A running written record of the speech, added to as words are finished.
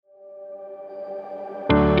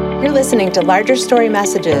You're listening to Larger Story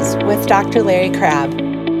Messages with Dr. Larry Crabb.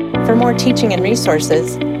 For more teaching and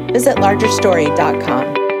resources, visit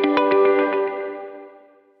largerstory.com.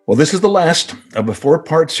 Well, this is the last of a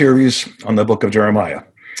four-part series on the book of Jeremiah.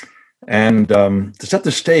 And to set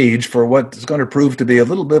the stage for what is going to prove to be a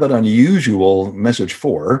little bit of an unusual message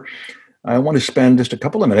four, I want to spend just a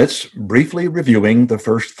couple of minutes briefly reviewing the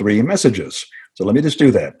first three messages. So let me just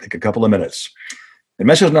do that, take a couple of minutes. In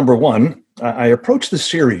message number one, I approached the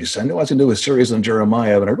series. I knew I was going to do a series on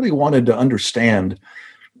Jeremiah, but I really wanted to understand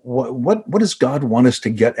what does God want us to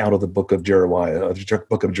get out of the book of Jeremiah,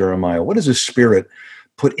 What does His Spirit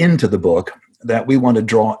put into the book that we want to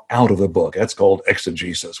draw out of the book? That's called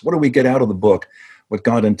exegesis. What do we get out of the book, what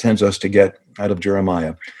God intends us to get out of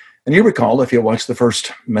Jeremiah? And you recall, if you watched the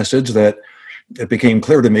first message, that it became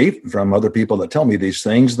clear to me from other people that tell me these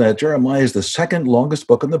things that Jeremiah is the second longest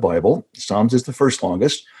book in the Bible. Psalms is the first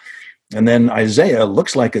longest. And then Isaiah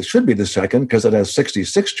looks like it should be the second because it has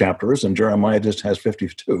 66 chapters and Jeremiah just has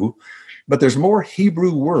 52. But there's more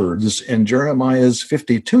Hebrew words in Jeremiah's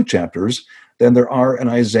 52 chapters than there are in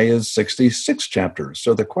Isaiah's 66 chapters.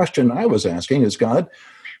 So the question I was asking is, God,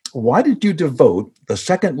 why did you devote the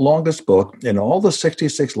second longest book in all the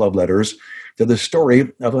 66 love letters to the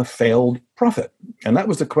story of a failed prophet? And that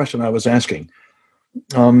was the question I was asking.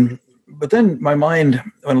 But then my mind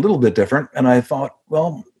went a little bit different, and I thought,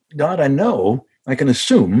 well, God, I can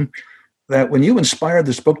assume that when you inspired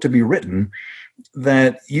this book to be written,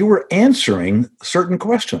 that you were answering certain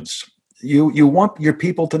questions. You want your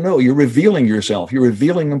people to know. You're revealing yourself. You're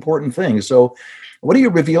revealing important things. So what are you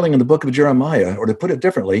revealing in the book of Jeremiah? Or to put it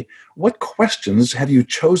differently, what questions have you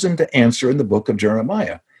chosen to answer in the book of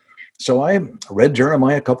Jeremiah? So I read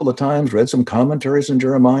Jeremiah a couple of times, read some commentaries in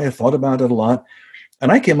Jeremiah, thought about it a lot,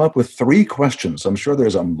 and I came up with three questions. I'm sure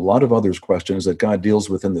there's a lot of other questions that God deals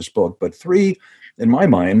with in this book, but three, in my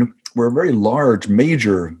mind, were very large,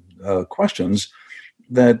 major questions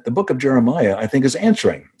that the book of Jeremiah, I think, is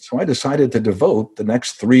answering. So I decided to devote the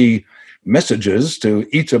next three messages to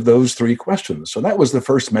each of those three questions. So that was the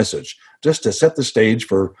first message, just to set the stage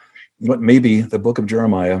for what maybe the book of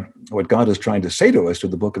Jeremiah, what God is trying to say to us through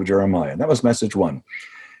the book of Jeremiah. And that was message one.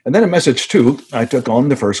 And then in message two, I took on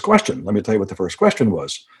the first question. Let me tell you what the first question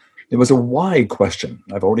was. It was a why question.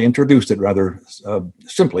 I've already introduced it rather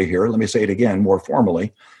simply here. Let me say it again more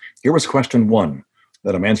formally. Here was question one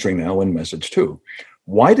that I'm answering now in message two.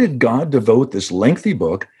 Why did God devote this lengthy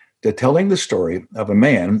book to telling the story of a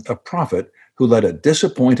man, a prophet, who led a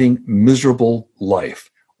disappointing, miserable life?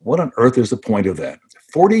 What on earth is the point of that?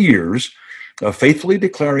 40 years of faithfully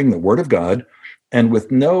declaring the word of God and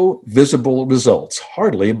with no visible results,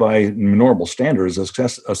 hardly by normal standards,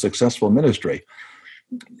 a successful ministry.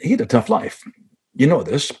 He had a tough life. You know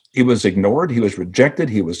this. He was ignored. He was rejected.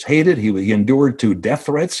 He was hated. He endured 2 death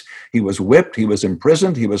threats. He was whipped. He was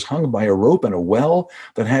imprisoned. He was hung by a rope in a well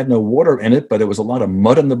that had no water in it, but it was a lot of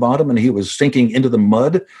mud in the bottom, and he was sinking into the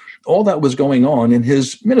mud. All that was going on in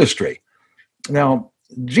his ministry. Now,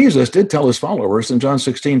 Jesus did tell his followers in John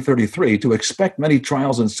 16:33 to expect many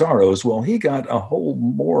trials and sorrows. Well, he got a whole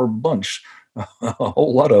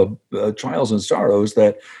lot of trials and sorrows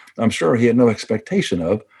that I'm sure he had no expectation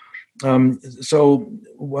of. So,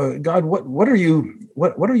 God, what are you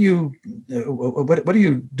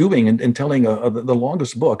doing in telling the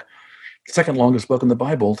longest book, second longest book in the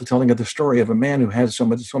Bible, to telling of the story of a man who has so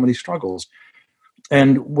many struggles?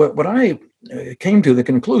 And what I came to the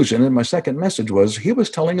conclusion in my second message was he was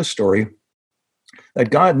telling a story that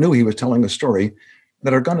God knew he was telling a story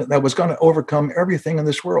that was going to overcome everything in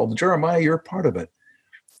this world. Jeremiah, you're a part of it.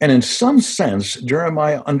 And in some sense,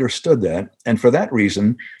 Jeremiah understood that. And for that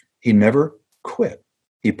reason, he never quit.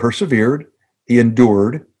 He persevered. He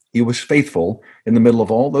endured. He was faithful in the middle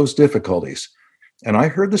of all those difficulties. And I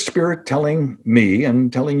heard the Spirit telling me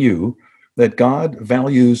and telling you that God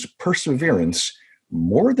values perseverance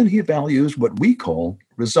more than he values what we call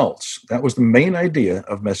results. That was the main idea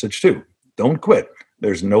of message 2. Don't quit.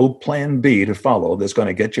 There's no plan B to follow that's going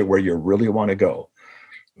to get you where you really want to go.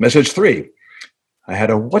 Message 3. I had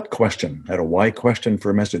a what question, had a why question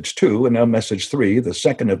for message 2, and now message 3, the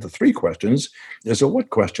second of the 3 questions, is a what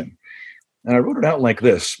question. And I wrote it out like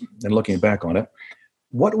this, and looking back on it,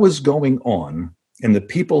 what was going on in the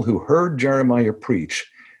people who heard Jeremiah preach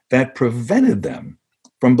that prevented them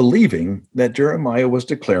from believing that Jeremiah was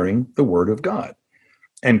declaring the word of God?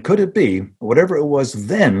 And could it be whatever it was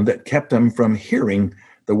then that kept them from hearing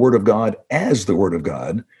the word of God as the word of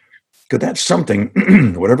God? Could that something,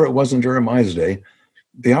 whatever it was in Jeremiah's day,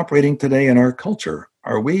 be operating today in our culture?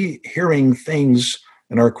 Are we hearing things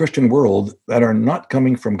in our Christian world that are not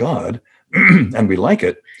coming from God, and we like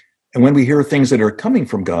it, And when we hear things that are coming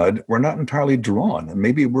from God, we're not entirely drawn, and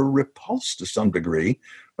maybe we're repulsed to some degree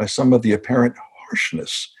by some of the apparent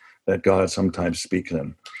harshness that God sometimes speaks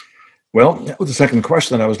in. Well, that was the second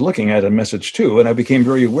question that I was looking at in message 2, and I became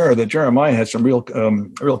very aware that Jeremiah had some real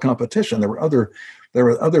competition. There were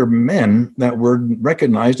other men that were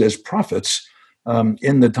recognized as prophets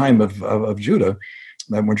in the time of Judah,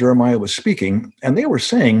 when Jeremiah was speaking, and they were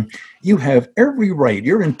saying, "You have every right.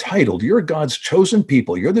 You're entitled. You're God's chosen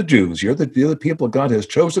people. You're the Jews. You're the people God has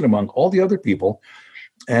chosen among all the other people,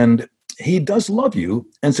 and He does love you,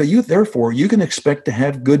 and so therefore you can expect to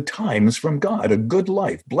have good times from God, a good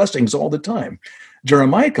life, blessings all the time."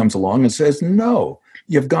 Jeremiah comes along and says, "No,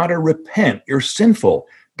 you've got to repent. You're sinful.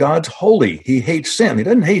 God's holy. He hates sin. He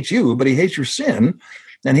doesn't hate you, but He hates your sin,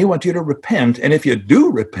 and He wants you to repent. And if you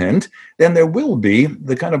do repent, then there will be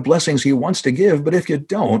the kind of blessings He wants to give. But if you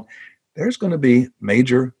don't, there's going to be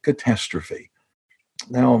major catastrophe."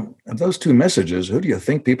 Now, of those two messages, who do you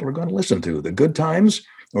think people are going to listen to? The good times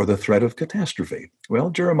or the threat of catastrophe? Well,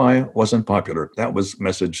 Jeremiah wasn't popular. That was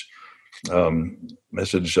message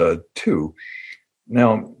 2.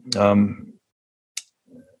 Now, that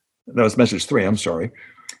was message 3, I'm sorry.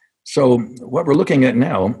 So what we're looking at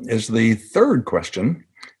now is the third question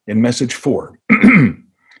in message 4. From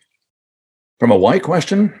a why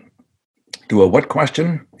question to a what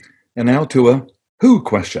question, and now to a who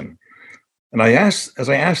question. And as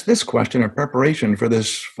I asked this question in preparation for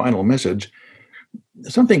this final message,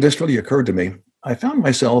 something just really occurred to me. I found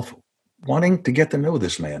myself wanting to get to know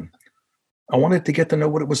this man. I wanted to get to know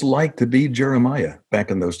what it was like to be Jeremiah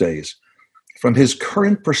back in those days. From his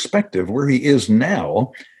current perspective, where he is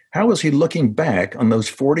now, how is he looking back on those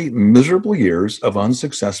 40 miserable years of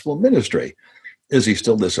unsuccessful ministry? Is he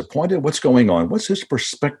still disappointed? What's going on? What's his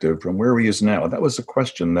perspective from where he is now? That was a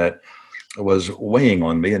question that was weighing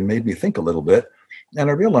on me and made me think a little bit. And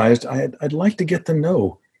I realized I'd like to get to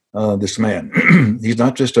know this man. He's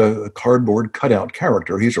not just a cardboard cutout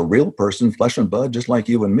character. He's a real person, flesh and blood, just like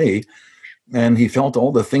you and me. And he felt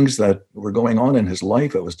all the things that were going on in his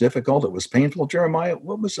life. It was difficult. It was painful. Jeremiah,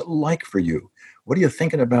 what was it like for you? What are you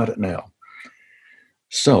thinking about it now?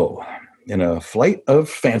 So, in a flight of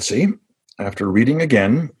fancy, after reading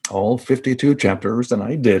again all 52 chapters, and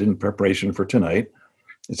I did in preparation for tonight,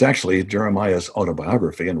 it's actually Jeremiah's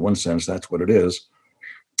autobiography. In one sense, that's what it is.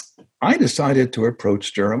 I decided to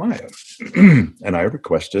approach Jeremiah, and I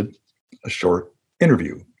requested a short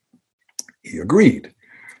interview. He agreed,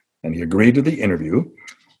 and he agreed to the interview,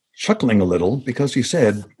 chuckling a little because he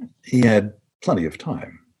said he had plenty of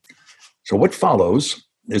time. So what follows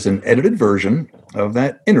is an edited version of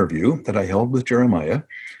that interview that I held with Jeremiah,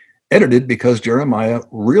 edited because Jeremiah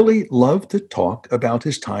really loved to talk about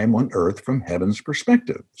his time on earth from heaven's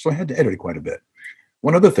perspective. So I had to edit it quite a bit.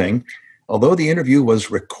 One other thing, although the interview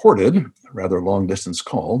was recorded, a rather long distance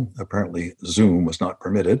call, apparently Zoom was not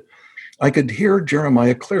permitted, I could hear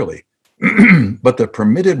Jeremiah clearly, but the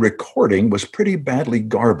permitted recording was pretty badly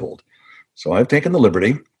garbled. So I've taken the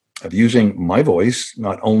liberty of using my voice,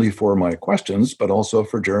 not only for my questions, but also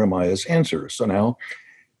for Jeremiah's answers. So now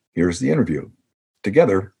here's the interview.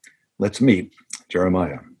 Together, let's meet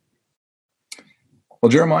Jeremiah.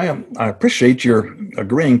 Well, Jeremiah, I appreciate your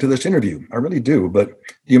agreeing to this interview. I really do. But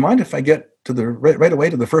do you mind if I get to the right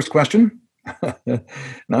away to the first question?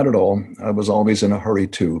 Not at all. I was always in a hurry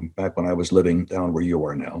too, back when I was living down where you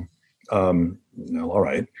are now. All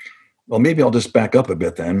right. Well, maybe I'll just back up a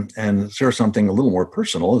bit then and share something a little more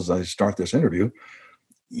personal as I start this interview.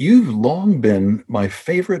 You've long been my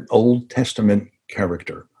favorite Old Testament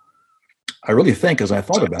character. I really think, as I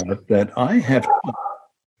thought about it, that I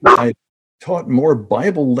taught more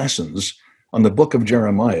Bible lessons on the book of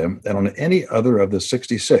Jeremiah than on any other of the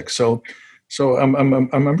 66. So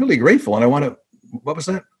I'm really grateful, and I want to. What was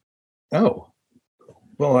that? Oh,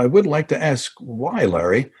 well, I would like to ask why,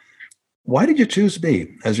 Larry. Why did you choose me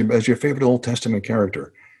as your favorite Old Testament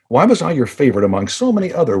character? Why was I your favorite among so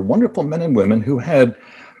many other wonderful men and women who had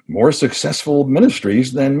more successful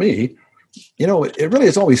ministries than me? You know, it really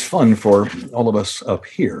is always fun for all of us up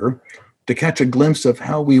here to catch a glimpse of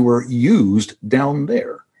how we were used down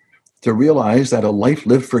there, to realize that a life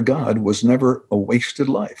lived for God was never a wasted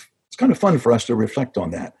life. It's kind of fun for us to reflect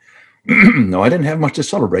on that. No, I didn't have much to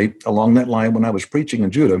celebrate along that line when I was preaching in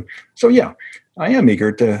Judah. So yeah, I am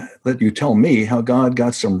eager to let you tell me how God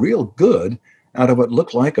got some real good out of what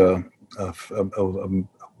looked like a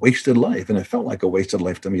wasted life, and it felt like a wasted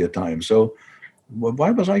life to me at times. So why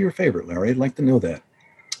was I your favorite, Larry? I'd like to know that.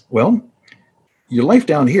 Well, your life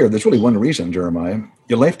down here, there's really one reason, Jeremiah.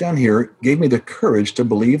 Your life down here gave me the courage to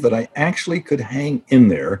believe that I actually could hang in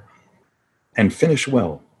there and finish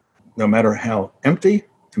well, no matter how empty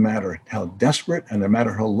no matter how desperate and no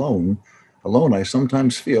matter how alone I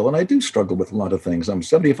sometimes feel. And I do struggle with a lot of things. I'm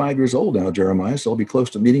 75 years old now, Jeremiah, so I'll be close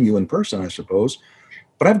to meeting you in person, I suppose.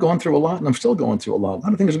 But I've gone through a lot, and I'm still going through a lot. A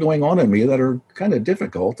lot of things are going on in me that are kind of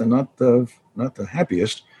difficult and not the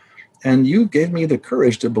happiest. And you gave me the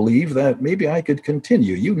courage to believe that maybe I could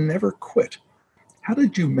continue. You never quit. How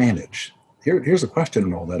did you manage? Here's a question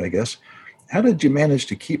in all that, I guess. How did you manage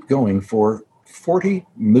to keep going for 40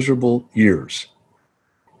 miserable years?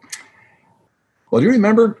 Well, do you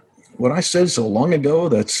remember what I said so long ago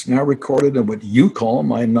that's now recorded in what you call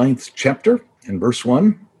my 9th chapter in verse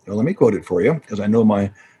 1? Well, let me quote it for you, because I know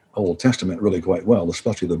my Old Testament really quite well,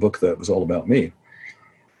 especially the book that was all about me.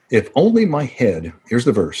 If only my head, here's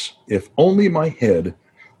the verse, if only my head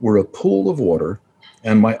were a pool of water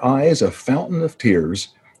and my eyes a fountain of tears,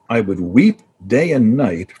 I would weep day and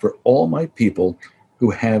night for all my people who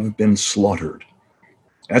have been slaughtered.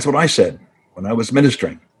 That's what I said when I was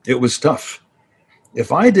ministering. It was tough.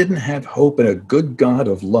 If I didn't have hope in a good God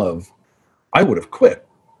of love, I would have quit.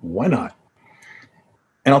 Why not?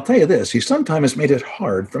 And I'll tell you this, he sometimes made it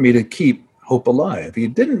hard for me to keep hope alive. He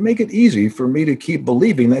didn't make it easy for me to keep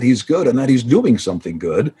believing that he's good and that he's doing something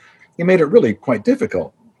good. He made it really quite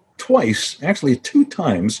difficult. Twice, actually 2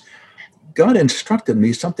 times, God instructed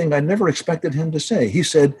me something I never expected him to say. He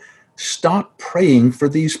said, stop praying for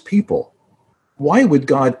these people. Why would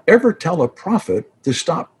God ever tell a prophet to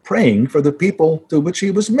stop praying for the people to which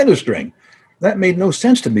he was ministering? That made no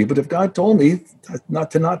sense to me. But if God told me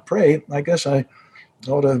not pray, I guess I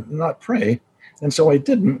ought to not pray. And so I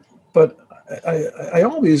didn't. But I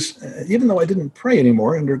always, even though I didn't pray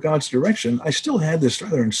anymore under God's direction, I still had this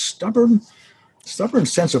rather stubborn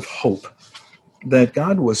sense of hope that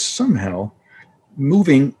God was somehow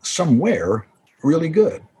moving somewhere really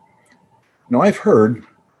good. Now, I've heard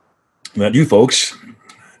that you folks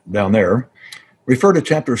down there refer to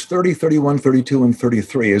chapters 30, 31, 32, and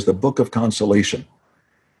 33 as the book of consolation.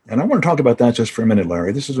 And I want to talk about that just for a minute,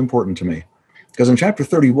 Larry. This is important to me. Because in chapter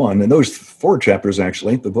 31, and those 4 chapters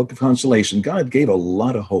actually, the book of consolation, God gave a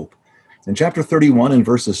lot of hope. In chapter 31, in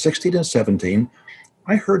verses 16 and 17,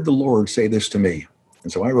 I heard the Lord say this to me.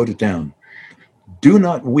 And so I wrote it down. Do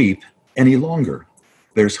not weep any longer.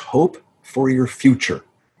 There's hope for your future.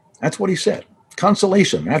 That's what he said.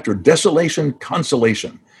 Consolation. After desolation,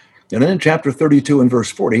 consolation. And then in chapter 32 and verse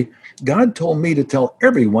 40, God told me to tell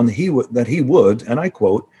everyone that he would, and I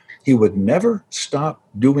quote, he would never stop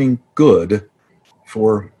doing good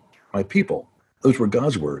for my people. Those were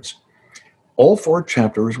God's words. All 4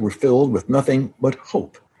 chapters were filled with nothing but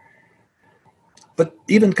hope. But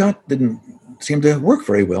even God didn't seem to work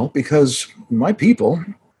very well because my people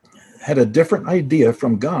had a different idea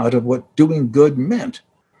from God of what doing good meant.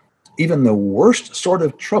 Even the worst sort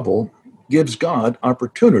of trouble gives God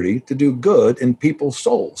opportunity to do good in people's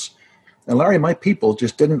souls. And Larry, my people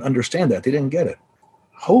just didn't understand that. They didn't get it.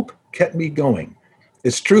 Hope kept me going.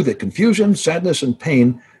 It's true that confusion, sadness, and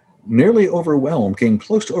pain nearly came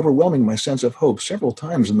close to overwhelming my sense of hope several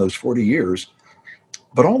times in those 40 years.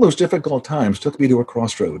 But all those difficult times took me to a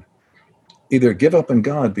crossroad. Either give up on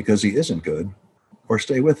God because he isn't good, or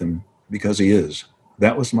stay with him because he is.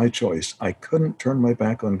 That was my choice. I couldn't turn my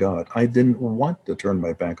back on God. I didn't want to turn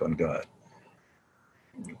my back on God.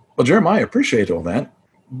 Well, Jeremiah, I appreciate all that.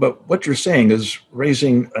 But what you're saying is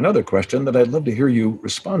raising another question that I'd love to hear you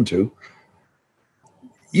respond to.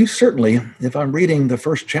 You certainly, if I'm reading the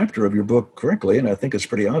first chapter of your book correctly, and I think it's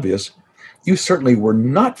pretty obvious, you certainly were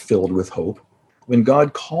not filled with hope when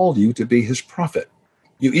God called you to be his prophet.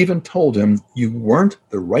 You even told him you weren't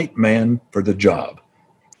the right man for the job.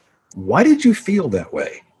 Why did you feel that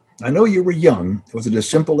way? I know you were young. Was it as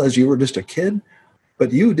simple as you were just a kid?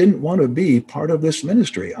 But you didn't want to be part of this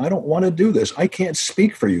ministry. I don't want to do this. I can't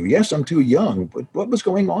speak for you. Yes, I'm too young, but what was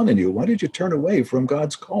going on in you? Why did you turn away from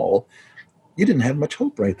God's call? You didn't have much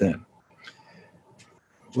hope right then.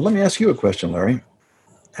 Well, let me ask you a question, Larry.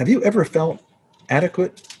 Have you ever felt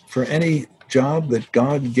adequate for any job that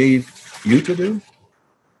God gave you to do?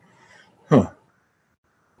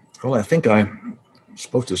 Well, I think I'm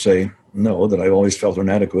supposed to say no, that I always felt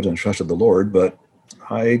inadequate and trusted the Lord, but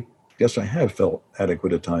I guess I have felt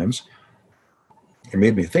adequate at times. It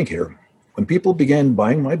made me think here. When people began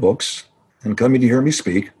buying my books and coming to hear me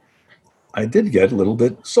speak, I did get a little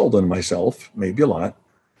bit sold on myself, maybe a lot.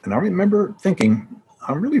 And I remember thinking,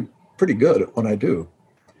 I'm really pretty good at what I do.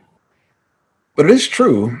 But it is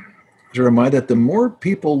true, Jeremiah, that the more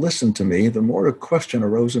people listened to me, the more a question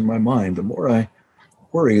arose in my mind, the more I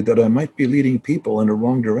worried that I might be leading people in a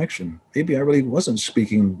wrong direction. Maybe I really wasn't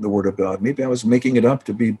speaking the word of God. Maybe I was making it up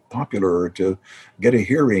to be popular or to get a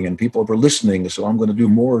hearing and people were listening. So I'm going to do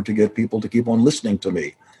more to get people to keep on listening to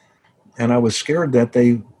me. And I was scared that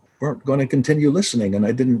they weren't going to continue listening. And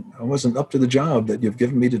I wasn't up to the job that you've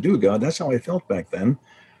given me to do, God. That's how I felt back then.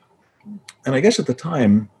 And I guess at the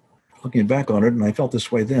time, looking back on it, and I felt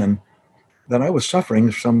this way then, that I was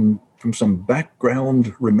suffering from some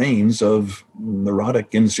background remains of neurotic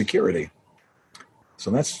insecurity.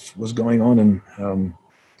 So that's what's going on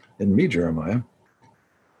in me, Jeremiah.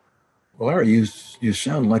 Well, Larry, you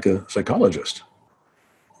sound like a psychologist.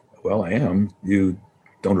 Well, I am. You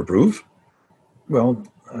don't approve? Well,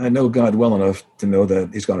 I know God well enough to know that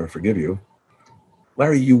he's going to forgive you.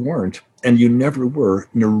 Larry, you weren't, and you never were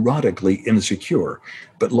neurotically insecure.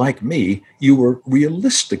 But like me, you were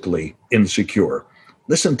realistically insecure.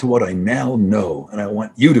 Listen to what I now know, and I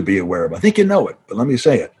want you to be aware of. I think you know it, but let me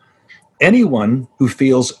say it. Anyone who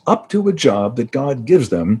feels up to a job that God gives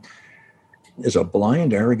them is a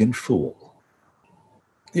blind, arrogant fool.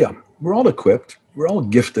 Yeah, we're all equipped. We're all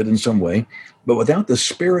gifted in some way, but without the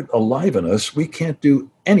Spirit alive in us, we can't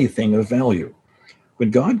do anything of value.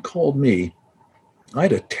 When God called me, I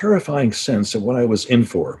had a terrifying sense of what I was in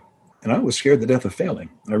for, and I was scared to death of failing.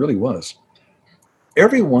 I really was.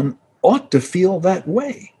 Everyone ought to feel that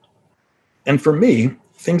way. And for me,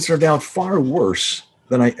 things turned out far worse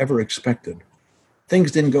than I ever expected.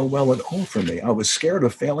 Things didn't go well at all for me. I was scared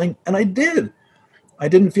of failing, and I did. I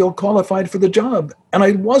didn't feel qualified for the job, and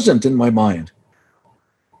I wasn't in my mind.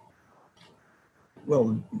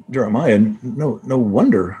 Well, Jeremiah, no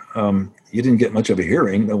wonder you didn't get much of a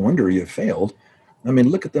hearing. No wonder you failed. I mean,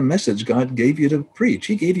 look at the message God gave you to preach.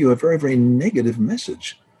 He gave you a very, very negative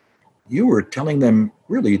message. You were telling them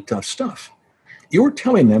really tough stuff. You were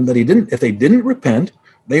telling them that if they didn't repent,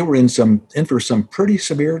 they were in for some pretty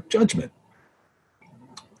severe judgment.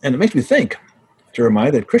 And it makes me think,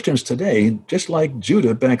 Jeremiah, that Christians today, just like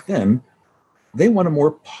Judah back then, they want a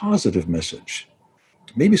more positive message.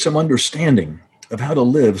 Maybe some understanding of how to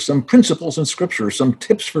live, some principles in Scripture, some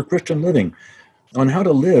tips for Christian living on how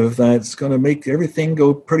to live that's going to make everything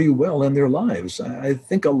go pretty well in their lives. I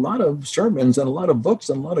think a lot of sermons and a lot of books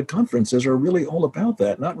and a lot of conferences are really all about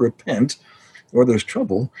that. Not repent or there's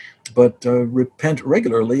trouble, but repent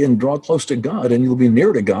regularly and draw close to God, and you'll be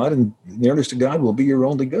near to God, and nearness to God will be your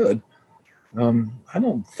only good. I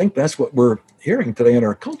don't think that's what we're hearing today in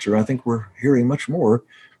our culture. I think we're hearing much more.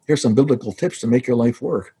 Here's some biblical tips to make your life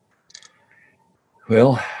work.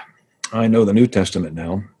 Well, I know the New Testament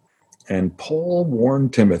now. And Paul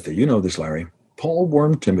warned Timothy, you know this, Larry, Paul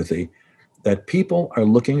warned Timothy that people are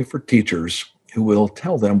looking for teachers who will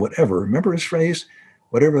tell them whatever, remember his phrase,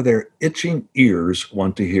 whatever their itching ears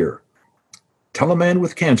want to hear. Tell a man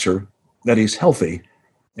with cancer that he's healthy,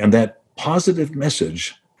 and that positive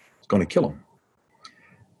message is going to kill him.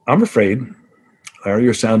 I'm afraid, Larry,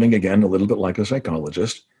 you're sounding again a little bit like a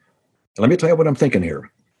psychologist. And let me tell you what I'm thinking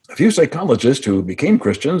here. A few psychologists who became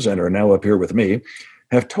Christians and are now up here with me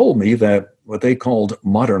have told me that what they called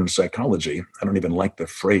modern psychology, I don't even like the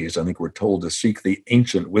phrase, I think we're told to seek the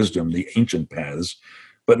ancient wisdom, the ancient paths,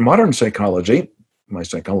 but modern psychology, my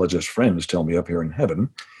psychologist friends tell me up here in heaven,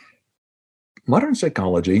 modern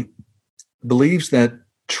psychology believes that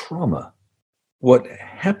trauma, what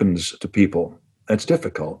happens to people that's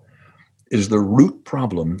difficult, is the root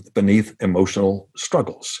problem beneath emotional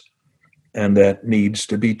struggles, and that needs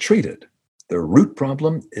to be treated. The root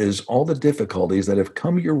problem is all the difficulties that have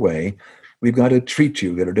come your way. We've got to treat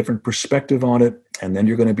you, get a different perspective on it, and then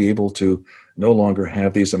you're going to be able to no longer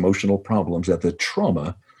have these emotional problems that the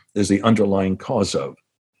trauma is the underlying cause of.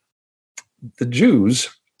 The Jews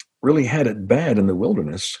really had it bad in the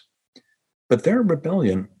wilderness, but their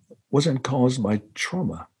rebellion wasn't caused by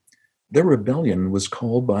trauma. Their rebellion was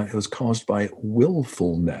caused by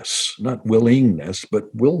willfulness, not willingness,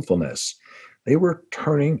 but willfulness. They were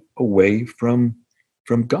turning away from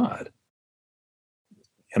God.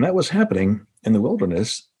 And that was happening in the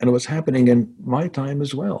wilderness, and it was happening in my time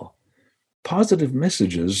as well. Positive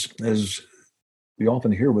messages, as we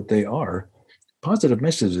often hear what they are, positive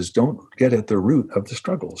messages don't get at the root of the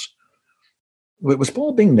struggles. Was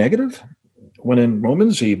Paul being negative when in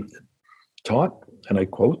Romans he taught, and I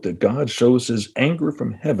quote, that God shows his anger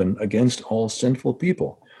from heaven against all sinful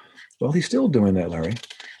people? Well, he's still doing that, Larry.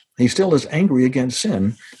 He still is angry against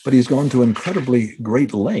sin, but he's gone to incredibly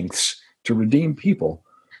great lengths to redeem people.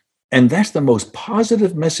 And that's the most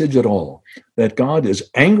positive message at all, that God is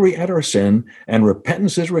angry at our sin and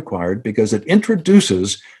repentance is required, because it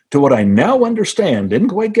introduces to what I now understand, didn't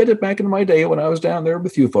quite get it back in my day when I was down there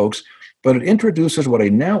with you folks, but it introduces what I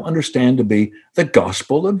now understand to be the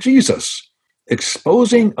gospel of Jesus,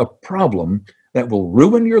 exposing a problem that will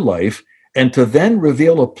ruin your life and to then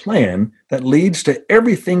reveal a plan that leads to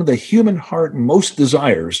everything the human heart most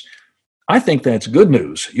desires. I think that's good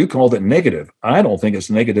news. You called it negative. I don't think it's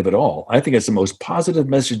negative at all. I think it's the most positive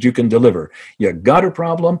message you can deliver. You got a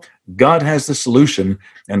problem, God has the solution,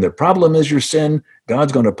 and the problem is your sin.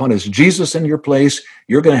 God's going to punish Jesus in your place.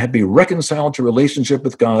 You're going to be reconciled to relationship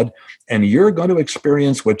with God, and you're going to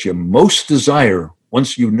experience what you most desire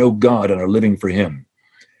once you know God and are living for Him.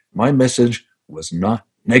 My message was not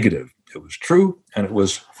negative. It was true, and it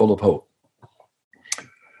was full of hope.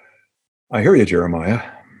 I hear you, Jeremiah,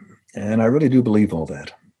 and I really do believe all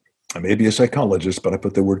that. I may be a psychologist, but I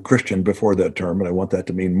put the word Christian before that term, and I want that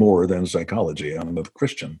to mean more than psychology. I'm a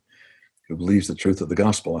Christian who believes the truth of the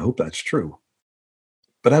gospel. I hope that's true.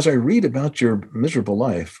 But as I read about your miserable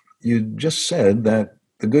life, you just said that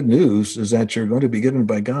the good news is that you're going to be given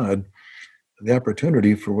by God the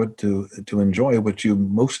opportunity for what to enjoy what you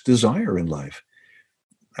most desire in life.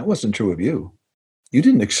 That wasn't true of you. You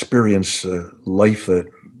didn't experience life that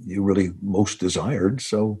you really most desired.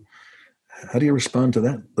 So how do you respond to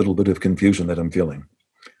that little bit of confusion that I'm feeling?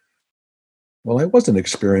 Well, I wasn't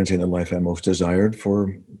experiencing the life I most desired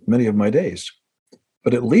for many of my days,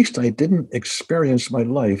 but at least I didn't experience my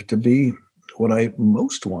life to be what I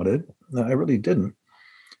most wanted. No, I really didn't.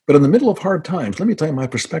 But in the middle of hard times, let me tell you my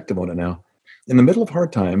perspective on it now. In the middle of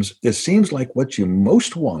hard times, it seems like what you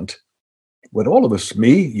most want, what all of us,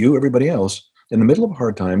 me, you, everybody else, in the middle of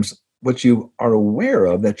hard times, what you are aware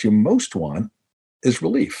of that you most want is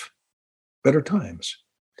relief, better times.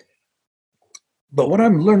 But what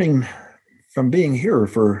I'm learning from being here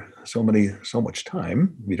for so much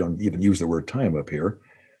time, we don't even use the word time up here,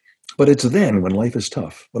 but it's then when life is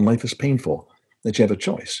tough, when life is painful, that you have a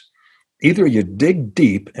choice. Either you dig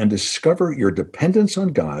deep and discover your dependence on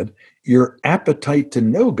God, your appetite to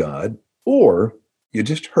know God, or you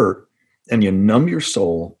just hurt and you numb your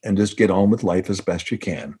soul and just get on with life as best you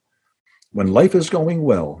can. When life is going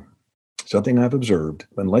well, something I've observed,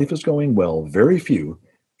 when life is going well, very few,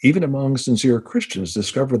 even among sincere Christians,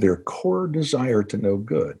 discover their core desire to know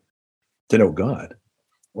good, to know God.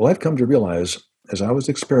 Well, I've come to realize, as I was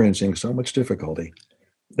experiencing so much difficulty,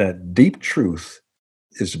 that deep truth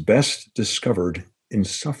is best discovered in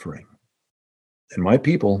suffering. And my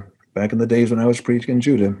people, back in the days when I was preaching in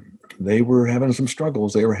Judah, they were having some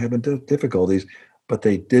struggles, they were having difficulties, but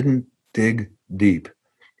they didn't dig deep.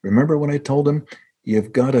 Remember when I told them,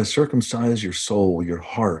 you've got to circumcise your soul, your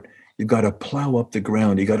heart. You've got to plow up the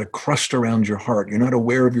ground. You got to crust around your heart. You're not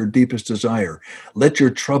aware of your deepest desire. Let your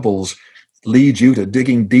troubles lead you to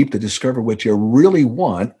digging deep to discover what you really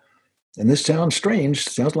want. And this sounds strange,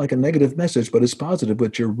 sounds like a negative message, but it's positive.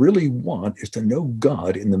 What you really want is to know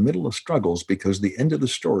God in the middle of struggles, because the end of the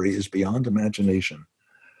story is beyond imagination.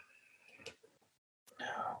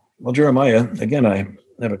 Well, Jeremiah, again, I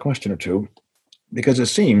have a question or two, because it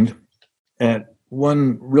seemed at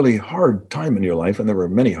one really hard time in your life, and there were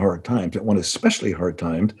many hard times, at one especially hard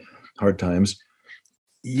times,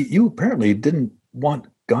 you apparently didn't want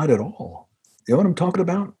God at all. You know what I'm talking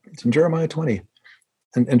about? It's in Jeremiah 20.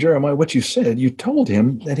 And Jeremiah, what you said, you told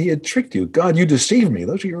him that he had tricked you. God, you deceived me.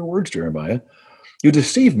 Those are your words, Jeremiah. You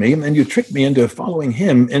deceived me, and you tricked me into following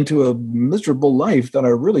him into a miserable life that I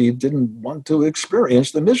really didn't want to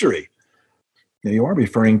experience the misery. Now, you are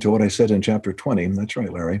referring to what I said in chapter 20. That's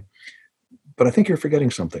right, Larry. But I think you're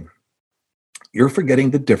forgetting something. You're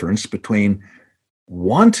forgetting the difference between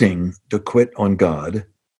wanting to quit on God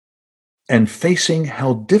and facing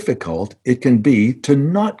how difficult it can be to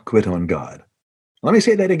not quit on God. Let me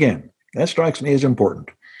say that again. That strikes me as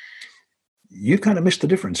important. You've kind of missed the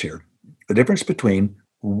difference here. The difference between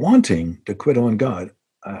wanting to quit on God.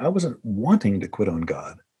 I wasn't wanting to quit on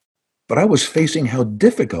God, but I was facing how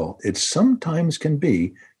difficult it sometimes can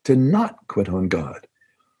be to not quit on God.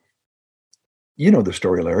 You know the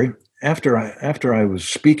story, Larry. After I was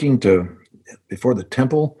speaking before the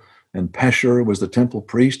temple, and Pashur was the temple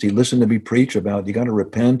priest, he listened to me preach about you got to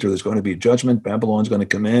repent or there's going to be judgment. Babylon's going to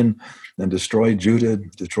come in and destroy Judah,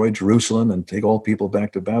 destroy Jerusalem, and take all people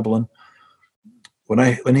back to Babylon.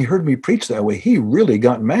 When he heard me preach that way, he really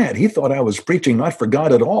got mad. He thought I was preaching not for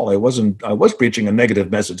God at all. I was preaching a negative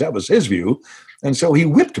message. That was his view. And so he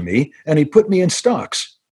whipped me and he put me in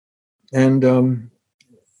stocks. And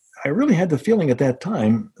I really had the feeling at that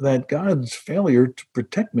time that God's failure to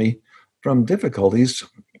protect me from difficulties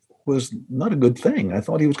was not a good thing. I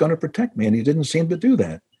thought he was going to protect me, and he didn't seem to do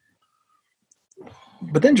that.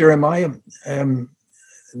 But then Jeremiah,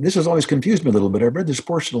 this has always confused me a little bit. I've read this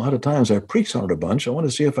portion a lot of times. I've preached on it a bunch. I want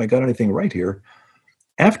to see if I got anything right here.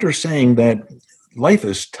 After saying that life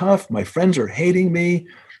is tough, my friends are hating me,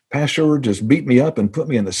 Pastor just beat me up and put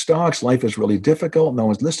me in the stocks, life is really difficult, no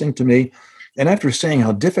one's listening to me. And after saying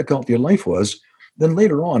how difficult your life was, then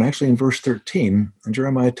later on, actually in verse 13, in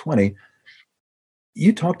Jeremiah 20,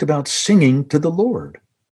 you talked about singing to the Lord.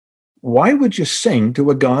 Why would you sing to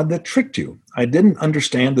a God that tricked you? I didn't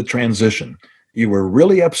understand the transition. You were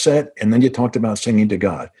really upset, and then you talked about singing to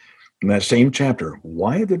God. In that same chapter,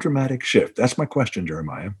 why the dramatic shift? That's my question,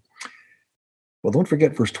 Jeremiah. Well, don't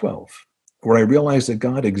forget verse 12, where I realized that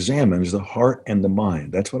God examines the heart and the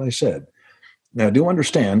mind. That's what I said. Now, do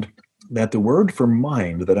understand that the word for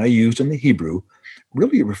mind that I used in the Hebrew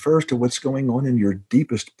really refers to what's going on in your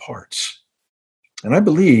deepest parts. And I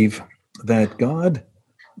believe that God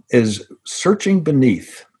is searching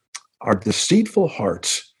beneath our deceitful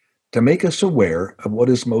hearts to make us aware of what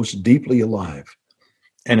is most deeply alive.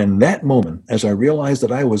 And in that moment, as I realized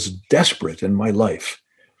that I was desperate in my life,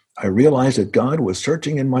 I realized that God was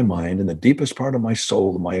searching in my mind, in the deepest part of my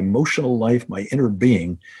soul, my emotional life, my inner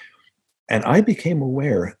being. And I became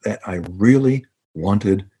aware that I really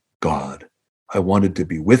wanted God. I wanted to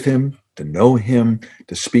be with him, to know him,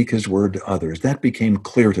 to speak his word to others. That became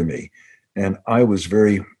clear to me. And I was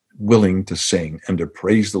very willing to sing and to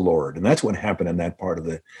praise the Lord. And that's what happened in that part of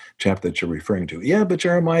the chapter that you're referring to. Yeah, but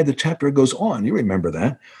Jeremiah, the chapter goes on. You remember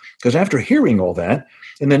that. Because after hearing all that,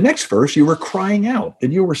 in the next verse, you were crying out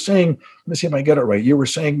and you were saying, let me see if I get it right. You were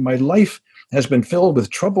saying, my life has been filled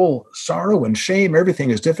with trouble, sorrow, and shame.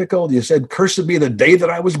 Everything is difficult. You said, cursed be the day that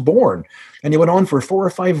I was born. And you went on for 4 or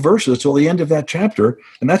 5 verses till the end of that chapter.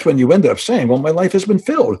 And that's when you end up saying, well, my life has been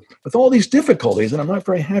filled with all these difficulties, and I'm not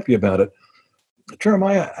very happy about it.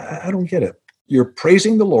 Jeremiah, I don't get it. You're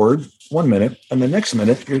praising the Lord 1 minute, and the next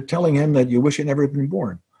minute you're telling him that you wish you'd never been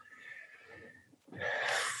born.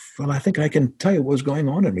 Well, I think I can tell you what was going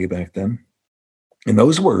on in me back then. In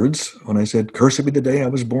those words, when I said, cursed be the day I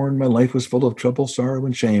was born, my life was full of trouble, sorrow,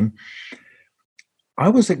 and shame, I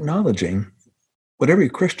was acknowledging what every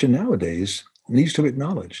Christian nowadays needs to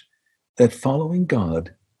acknowledge, that following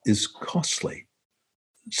God is costly.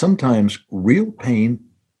 Sometimes real pain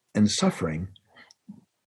and suffering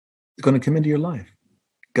is going to come into your life.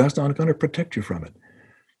 God's not going to protect you from it.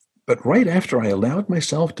 But right after I allowed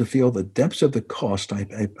myself to feel the depths of the cost I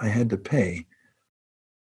had to pay,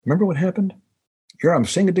 remember what happened? Here I'm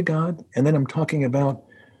singing to God, and then I'm talking about,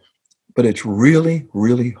 but it's really,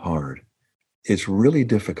 really hard. It's really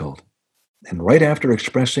difficult. And right after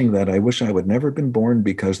expressing that I wish I would never have been born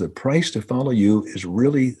because the price to follow you is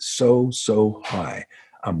really so, so high.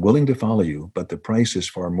 I'm willing to follow you, but the price is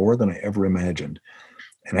far more than I ever imagined.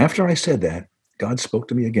 And after I said that, God spoke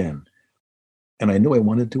to me again. And I knew I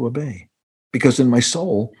wanted to obey. Because in my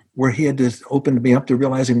soul, where he had just opened me up to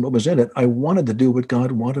realizing what was in it, I wanted to do what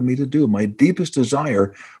God wanted me to do. My deepest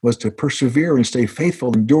desire was to persevere and stay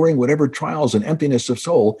faithful, enduring whatever trials and emptiness of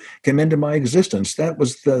soul came into my existence. That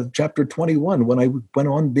was the chapter 21, when I went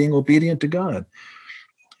on being obedient to God.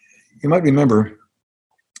 You might remember,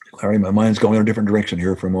 Larry, my mind's going in a different direction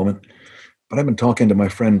here for a moment, but I've been talking to my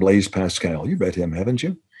friend Blaise Pascal. You read him, haven't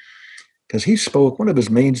you? Because he spoke, one of his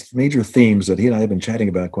major themes that he and I have been chatting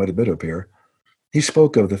about quite a bit up here, he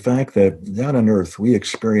spoke of the fact that down on earth, we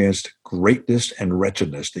experienced greatness and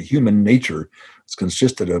wretchedness. The human nature is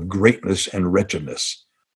consisted of greatness and wretchedness.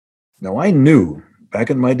 Now, I knew back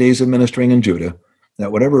in my days of ministering in Judah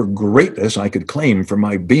that whatever greatness I could claim for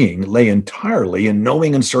my being lay entirely in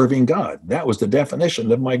knowing and serving God. That was the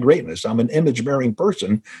definition of my greatness. I'm an image-bearing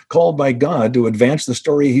person called by God to advance the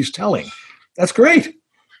story he's telling. That's great.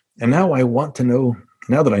 And now I want to know,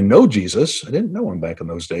 now that I know Jesus, I didn't know him back in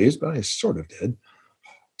those days, but I sort of did.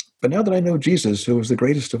 But now that I know Jesus, who was the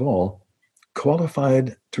greatest of all,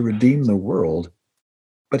 qualified to redeem the world,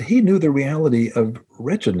 but he knew the reality of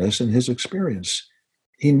wretchedness in his experience.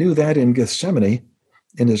 He knew that in Gethsemane,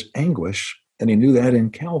 in his anguish, and he knew that in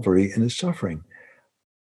Calvary, in his suffering.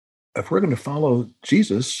 If we're going to follow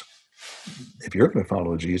Jesus, if you're going to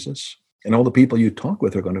follow Jesus, and all the people you talk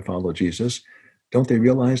with are going to follow Jesus, don't they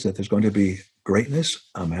realize that there's going to be greatness?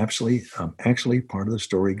 I'm actually part of the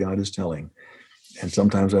story God is telling. And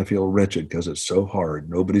sometimes I feel wretched because it's so hard.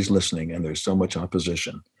 Nobody's listening and there's so much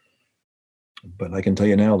opposition. But I can tell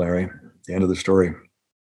you now, Larry, the end of the story,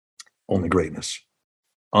 only greatness.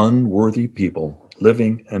 Unworthy people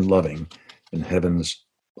living and loving in heaven's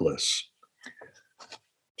bliss.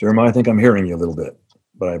 Jeremiah, I think I'm hearing you a little bit,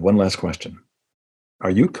 but I have one last question.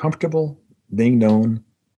 Are you comfortable being known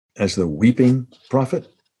as the weeping prophet?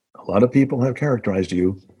 A lot of people have characterized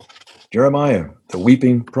you, Jeremiah, the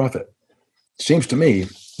weeping prophet. It seems to me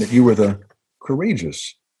that you were the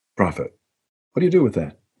courageous prophet. What do you do with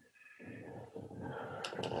that?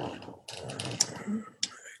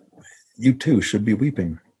 you too should be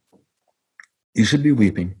weeping. You should be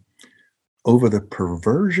weeping over the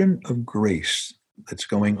perversion of grace that's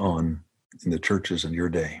going on in the churches in your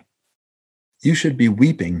day. You should be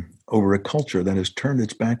weeping over a culture that has turned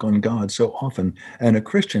its back on God so often, and a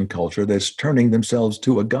Christian culture that's turning themselves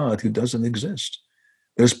to a God who doesn't exist.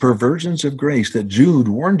 There's perversions of grace that Jude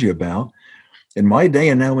warned you about. In my day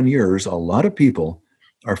and now in yours, a lot of people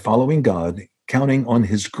are following God, counting on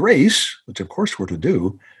his grace, which of course we're to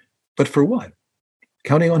do, but for what?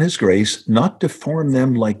 Counting on his grace not to form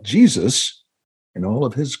them like Jesus in all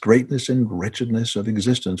of his greatness and wretchedness of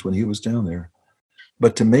existence when he was down there,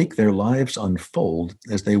 but to make their lives unfold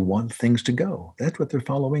as they want things to go. That's what they're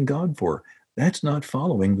following God for. That's not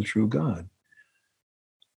following the true God.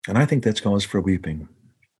 And I think that's cause for weeping.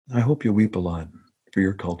 I hope you weep a lot for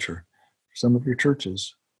your culture, for some of your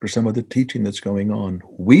churches, for some of the teaching that's going on.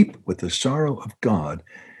 Weep with the sorrow of God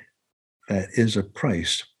that is a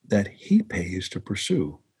price that he pays to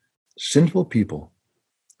pursue sinful people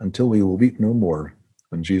until we will weep no more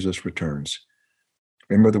when Jesus returns.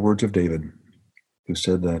 Remember the words of David, who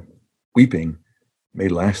said that weeping may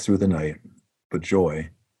last through the night, but joy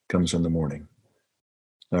comes in the morning.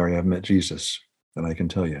 Larry, I've met Jesus, and I can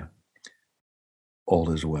tell you,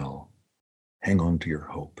 all is well. Hang on to your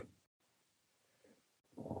hope.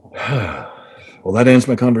 Well, that ends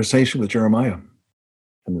my conversation with Jeremiah.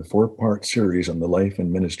 And the 4-part series on the life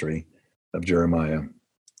and ministry of Jeremiah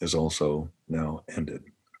is also now ended.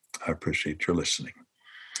 I appreciate your listening.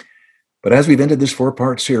 But as we've ended this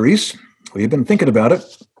 4-part series, we've been thinking about it,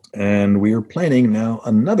 and we are planning now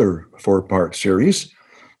another 4-part series. It's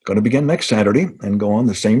going to begin next Saturday and go on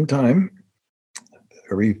the same time,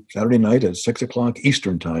 every Saturday night at 6 o'clock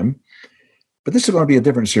Eastern Time. But this is going to be a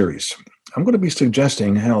different series. I'm going to be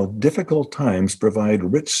suggesting how difficult times provide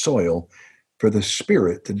rich soil for the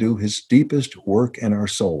Spirit to do his deepest work in our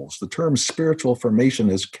souls. The term spiritual formation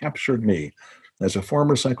has captured me. As a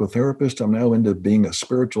former psychotherapist, I'm now into being a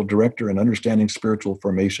spiritual director and understanding spiritual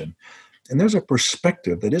formation. And there's a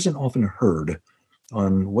perspective that isn't often heard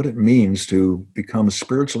on what it means to become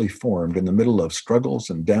spiritually formed in the middle of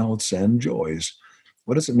struggles and doubts and joys.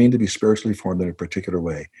 What does it mean to be spiritually formed in a particular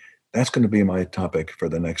way? That's going to be my topic for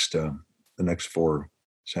the next 4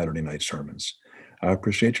 Saturday night sermons. I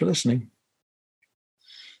appreciate your listening.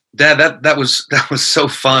 Dad, that was so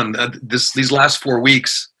fun. These last 4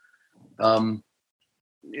 weeks, I've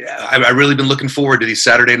really been looking forward to these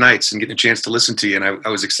Saturday nights and getting a chance to listen to you. And I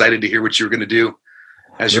was excited to hear what you were going to do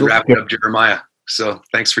as you wrapped up Jeremiah. So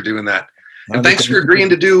thanks for doing that, and thanks for agreeing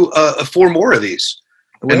to do 4 more of these.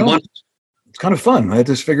 Well, it's kind of fun. I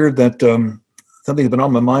just figured that something has been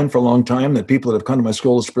on my mind for a long time that people that have come to my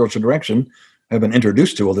school of spiritual direction have been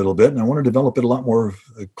introduced to a little bit, and I want to develop it a lot more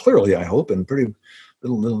clearly, I hope, and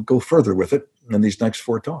it'll go further with it in these next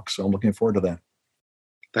 4 talks. So I'm looking forward to that.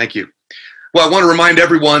 Thank you. Well, I want to remind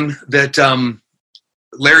everyone that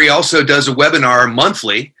Larry also does a webinar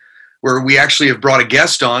monthly where we actually have brought a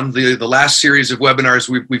guest on. The last series of webinars,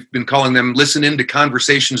 we've been calling them Listen In to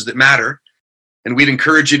Conversations That Matter. And we'd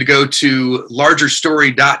encourage you to go to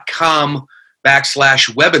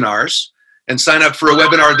largerstory.com/webinars and sign up for a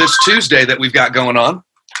webinar this Tuesday that we've got going on.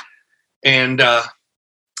 And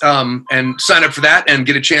sign up for that and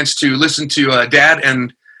get a chance to listen to Dad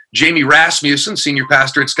and Jamie Rasmussen, Senior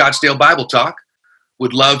Pastor at Scottsdale Bible Talk.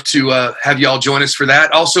 Would love to have you all join us for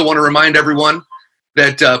that. Also want to remind everyone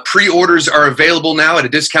that pre-orders are available now at a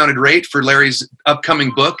discounted rate for Larry's upcoming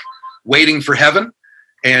book, Waiting for Heaven.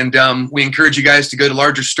 And we encourage you guys to go to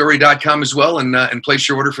largerstory.com as well and place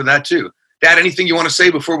your order for that too. Dad, anything you want to say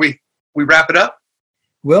before we wrap it up?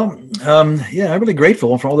 Well, I'm really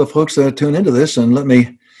grateful for all the folks that tune into this and let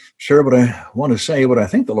me share what I want to say, what I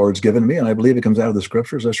think the Lord's given me, and I believe it comes out of the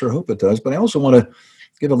scriptures. I sure hope it does. But I also want to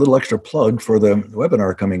give a little extra plug for the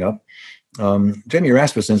webinar coming up. Jamie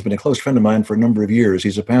Rasmussen has been a close friend of mine for a number of years.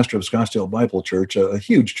 He's a pastor of Scottsdale Bible Church, a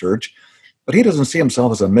huge church, but he doesn't see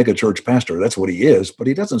himself as a mega church pastor. That's what he is, but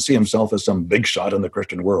he doesn't see himself as some big shot in the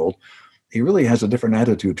Christian world. He really has a different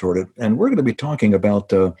attitude toward it. And we're going to be talking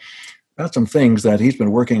about some things that he's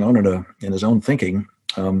been working on in his own thinking.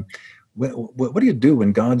 What do you do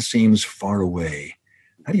when God seems far away?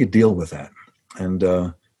 How do you deal with that? And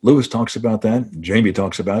Lewis talks about that. Jamie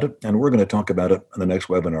talks about it. And we're going to talk about it in the next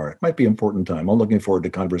webinar. It might be an important time. I'm looking forward to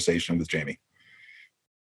conversation with Jamie.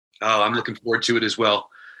 Oh, I'm looking forward to it as well.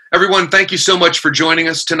 Everyone, thank you so much for joining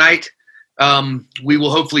us tonight. We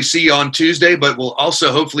will hopefully see you on Tuesday, but we'll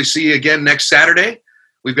also hopefully see you again next Saturday.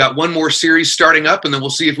 We've got one more series starting up, and then we'll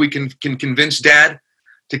see if we can convince Dad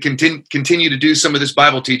to continue to do some of this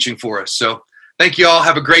Bible teaching for us. So thank you all.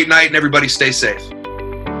 Have a great night, and everybody stay safe.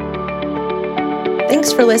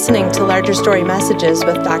 Thanks for listening to Larger Story Messages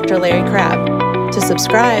with Dr. Larry Crabb. To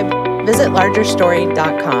subscribe, visit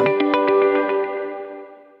largerstory.com.